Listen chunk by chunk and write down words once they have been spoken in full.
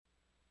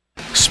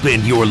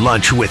Spend your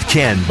lunch with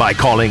Ken by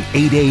calling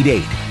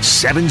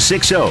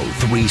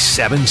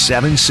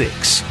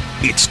 888-760-3776.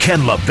 It's Ken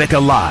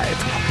LaVicka Live.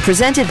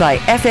 Presented by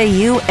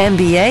FAU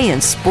MBA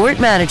and Sport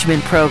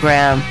Management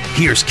Program.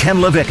 Here's Ken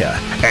LaVicka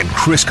and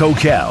Chris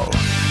Coquel.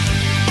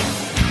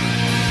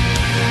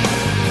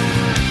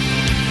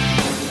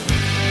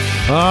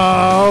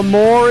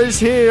 More is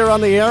here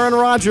on the Aaron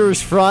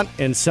Rodgers front,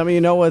 and some of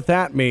you know what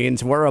that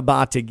means. We're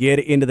about to get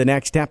into the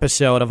next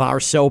episode of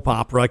our soap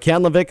opera.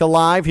 Ken LaVicka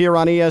Live here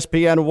on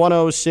ESPN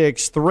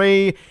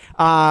 106.3.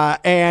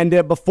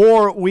 And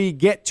before we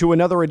get to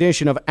another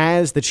edition of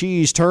As the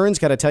Cheese Turns,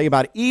 got to tell you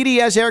about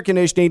EDS Air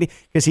Conditioning,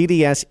 because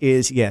EDS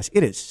is, yes,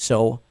 it is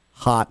so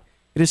hot.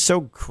 It is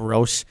so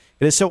gross.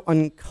 It is so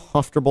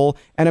uncomfortable.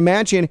 And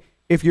imagine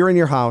if you're in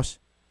your house,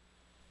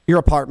 your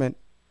apartment,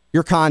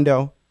 your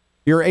condo,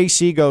 your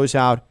AC goes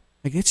out,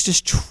 like it's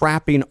just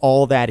trapping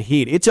all that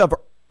heat. It's of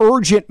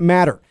urgent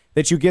matter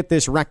that you get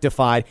this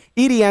rectified.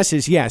 EDS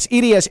is, yes,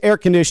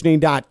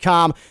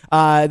 edsairconditioning.com.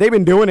 They've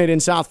been doing it in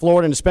South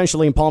Florida and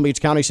especially in Palm Beach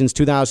County since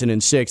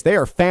 2006. They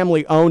are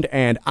family-owned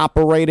and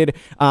operated,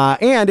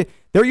 and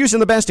they're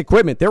using the best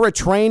equipment. They're a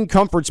trained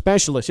comfort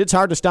specialist. It's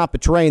hard to stop a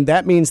train.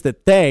 That means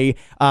that they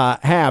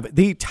have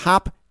the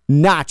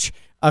top-notch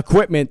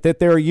equipment that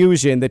they're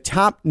using, the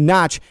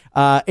top-notch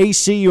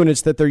AC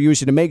units that they're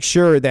using to make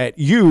sure that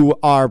you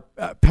are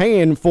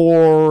paying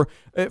for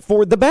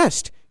the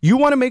best. You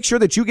want to make sure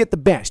that you get the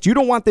best. You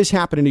don't want this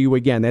happening to you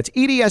again. That's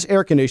EDS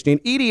Air Conditioning.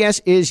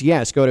 EDS is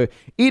yes. Go to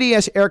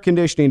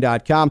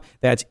edsairconditioning.com.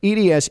 That's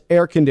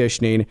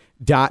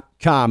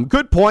edsairconditioning.com.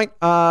 Good point,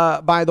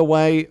 by the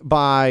way,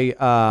 by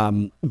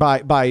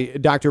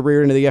Dr.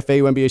 Reardon of the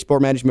FAU MBA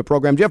Sport Management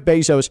Program. Jeff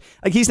Bezos,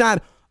 like he's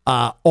not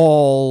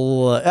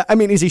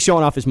is he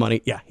showing off his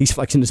money? Yeah, he's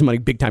flexing his money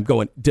big time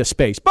going to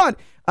space. But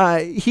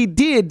he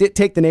did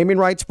take the naming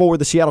rights for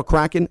the Seattle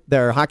Kraken,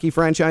 their hockey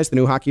franchise, the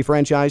new hockey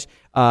franchise.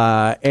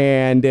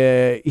 And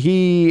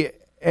he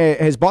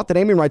has bought the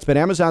naming rights, but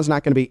Amazon's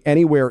not going to be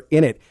anywhere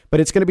in it.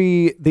 But it's going to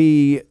be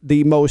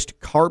the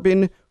most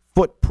carbon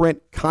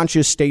footprint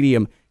conscious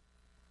stadium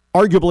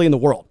arguably in the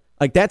world.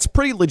 Like, that's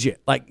pretty legit.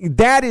 Like,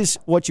 that is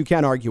what you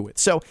can't argue with.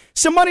 So,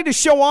 some money to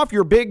show off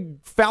your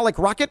big phallic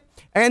rocket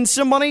and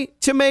some money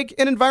to make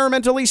an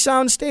environmentally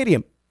sound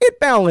stadium. It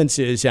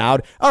balances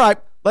out. All right,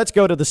 let's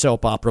go to the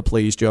soap opera,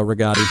 please, Joe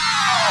Rigotti.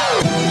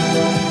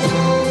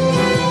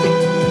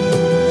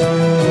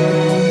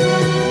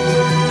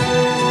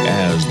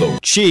 As the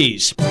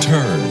cheese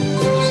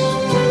turns.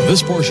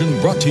 This portion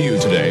brought to you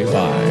today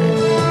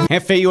by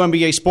FAU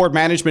MBA Sport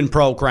Management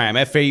Program,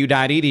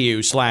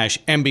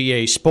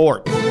 fau.edu/MBA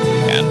Sport.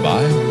 And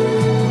by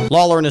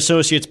Lawler and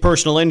Associates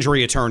Personal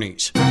Injury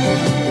Attorneys.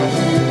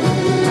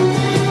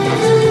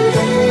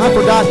 I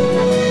forgot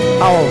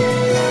how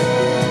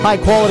high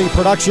quality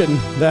production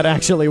that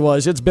actually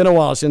was. It's been a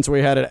while since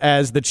we had it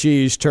as the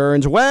cheese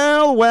turns.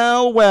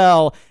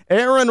 Well.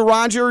 Aaron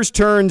Rodgers,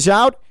 turns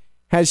out,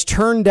 has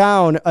turned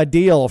down a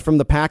deal from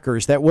the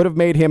Packers that would have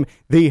made him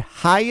the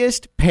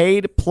highest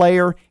paid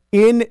player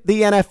in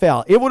the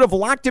NFL. It would have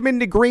locked him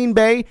into Green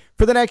Bay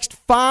for the next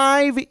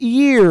 5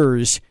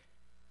 years.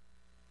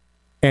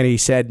 And he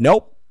said,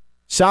 nope,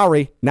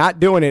 sorry, not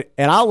doing it.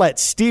 And I'll let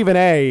Stephen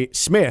A.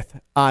 Smith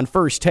on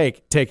First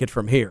Take it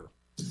from here.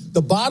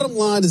 The bottom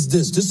line is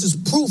this. This is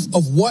proof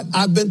of what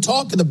I've been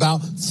talking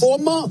about for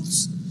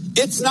months.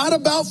 It's not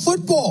about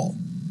football.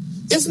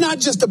 It's not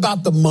just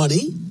about the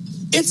money.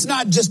 It's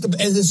not just, and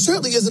it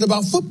certainly isn't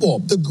about football.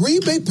 The Green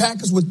Bay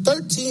Packers were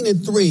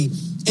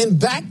 13-3 in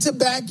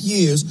back-to-back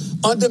years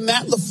under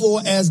Matt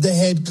LaFleur as the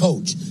head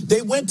coach.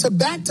 They went to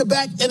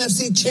back-to-back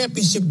NFC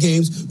championship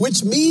games,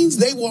 which means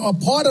they were a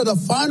part of the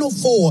Final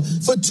Four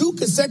for 2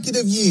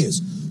 consecutive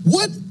years.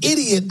 What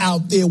idiot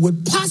out there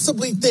would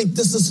possibly think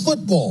this is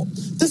football?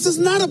 This is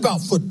not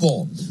about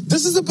football.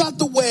 This is about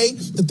the way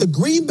that the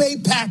Green Bay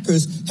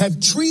Packers have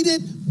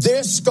treated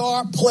their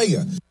star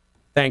player.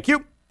 Thank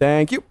you.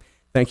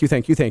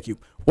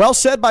 Well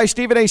said by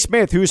Stephen A.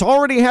 Smith, who's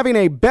already having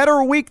a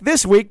better week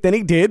this week than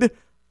he did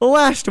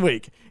last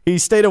week. He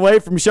stayed away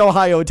from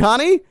Shohei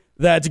Ohtani.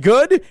 That's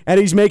good.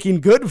 And he's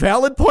making good,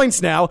 valid points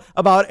now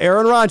about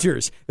Aaron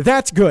Rodgers.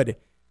 That's good.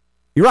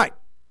 You're right.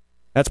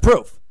 That's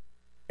proof.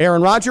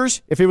 Aaron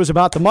Rodgers, if it was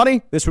about the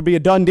money, this would be a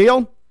done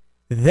deal.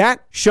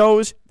 That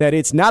shows that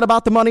it's not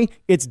about the money.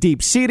 It's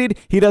deep-seated.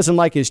 He doesn't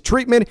like his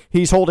treatment.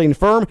 He's holding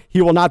firm.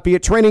 He will not be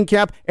at training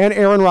camp. And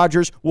Aaron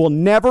Rodgers will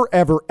never,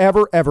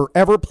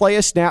 ever play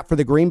a snap for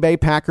the Green Bay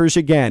Packers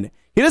again.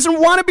 He doesn't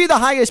want to be the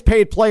highest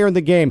paid player in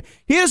the game.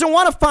 He doesn't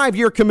want a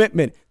 5-year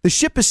commitment. The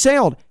ship has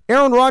sailed.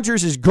 Aaron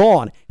Rodgers is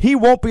gone. He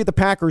won't be the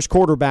Packers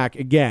quarterback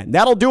again.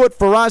 That'll do it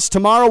for us.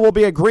 Tomorrow we'll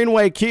be at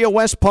Greenway Kia,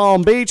 West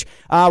Palm Beach.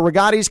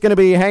 Rigotti's going to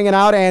be hanging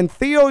out, and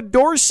Theo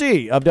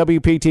Dorsey of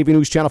WPTV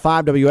News Channel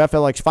 5,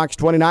 WFLX Fox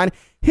 29.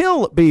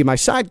 He'll be my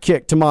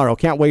sidekick tomorrow.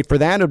 Can't wait for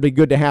that. It'll be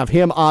good to have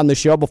him on the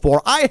show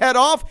before I head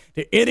off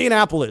to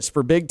Indianapolis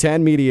for Big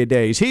Ten Media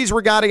Days. He's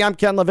Rigotti. I'm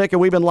Ken LaVicka.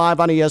 We've been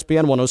live on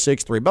ESPN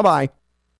 106.3. Bye-bye.